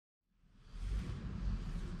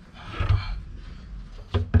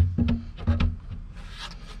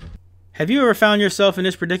Have you ever found yourself in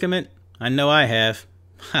this predicament? I know I have.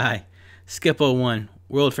 Hi, Skip01,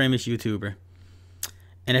 world famous YouTuber.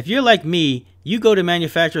 And if you're like me, you go to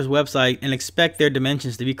manufacturer's website and expect their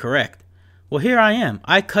dimensions to be correct. Well, here I am.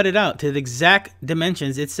 I cut it out to the exact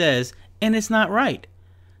dimensions it says, and it's not right.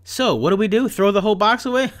 So what do? Throw the whole box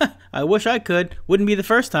away? I wish I could. Wouldn't be the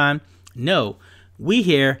first time. No, we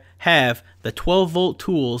here have the 12-volt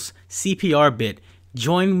Tools CPR bit.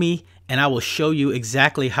 Join me and I will show you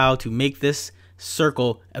exactly how to make this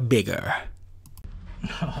circle bigger.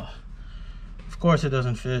 Of course it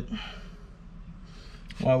doesn't fit.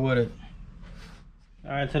 Why would it?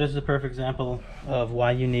 Alright, so this is a perfect example of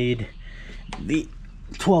why you need the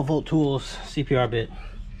 12-volt Tools CPR bit.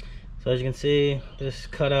 So as you can see, this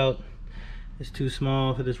cutout is too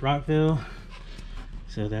small for this Rockville.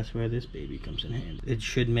 So that's where this baby comes in handy. It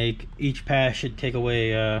should make, each pass should take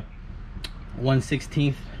away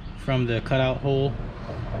 1/16 from the cutout hole.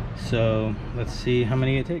 So let's see how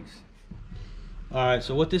many it takes. Alright,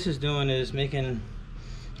 so what this is doing is making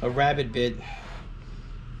a rabbit bit.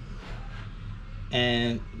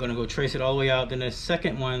 And I'm gonna go trace it all the way out. Then the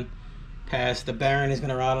second one pass, the bearing is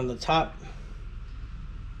gonna ride on the top.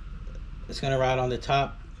 It's gonna ride on the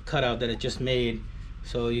top cutout that it just made.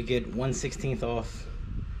 So you get 1/16 off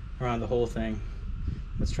around the whole thing.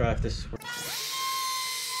 Let's try if this works.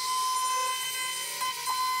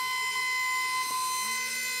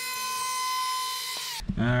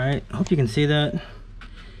 Alright, hope you can see that.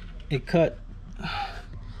 It cut.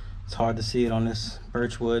 It's hard to see it on this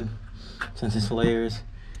birch wood since it's layers,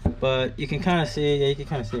 but you can kind of see, yeah, you can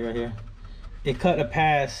kind of see it right here. It cut a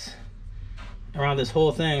pass around this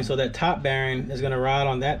whole thing, so that top bearing is going to ride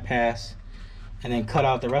on that pass and then cut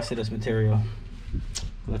out the rest of this material.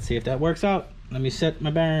 Let's see if that works out. Let me set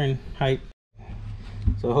my bearing height.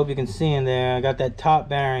 So I hope you can see in there, I got that top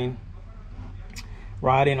bearing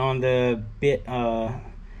riding on the bit,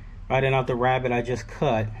 riding out the rabbit I just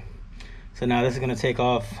cut. So now this is going to take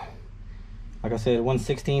off, like I said,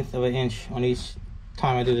 1/16 of an inch on each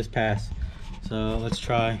time I do this pass. So let's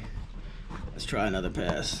try another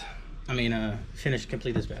pass. I mean,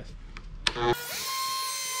 complete this pass.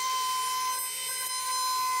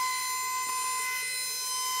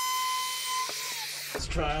 Let's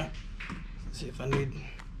try, see if I need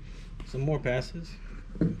some more passes.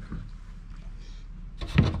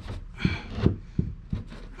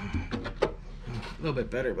 A little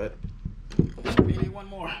bit better, but maybe one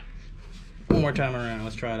more time around.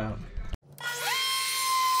 Let's try it out.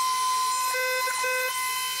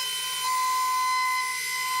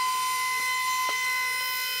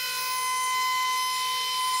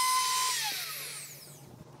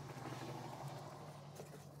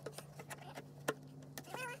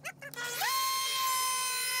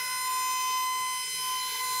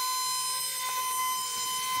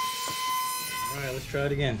 All right, let's try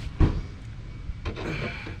it again.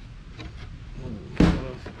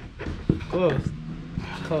 Close.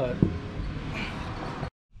 Cut.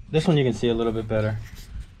 This one you can see a little bit better.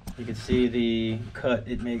 You can see the cut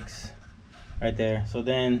it makes right there. So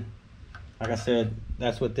then, like I said,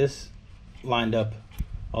 that's what this lined up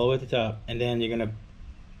all the way at the top. And then you're gonna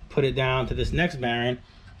put it down to this next bearing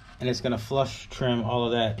and it's gonna flush trim all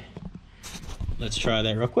of that. Let's try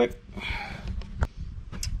that real quick.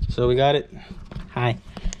 So we got it. Hi.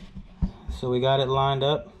 So we got it lined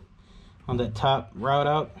up on that top route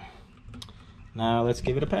out. Now let's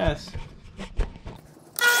give it a pass.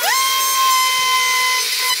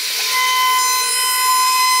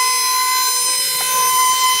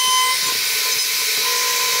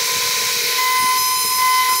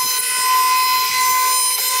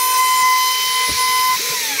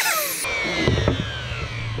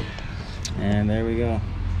 And there we go.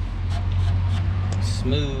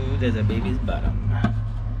 Smooth as a baby's bottom.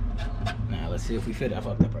 Now let's see if we fit. I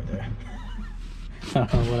fucked up right there. I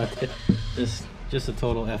don't know what I did. Just a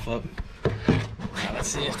total F up. Now let's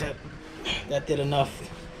see if that did enough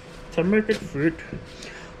to make it fit.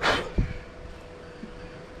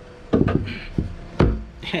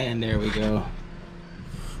 And there we go.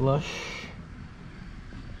 Flush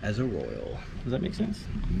as a royal. Does that make sense?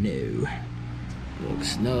 No.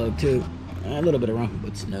 Looks snug too. A little bit of rump,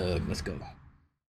 but snug. Let's go.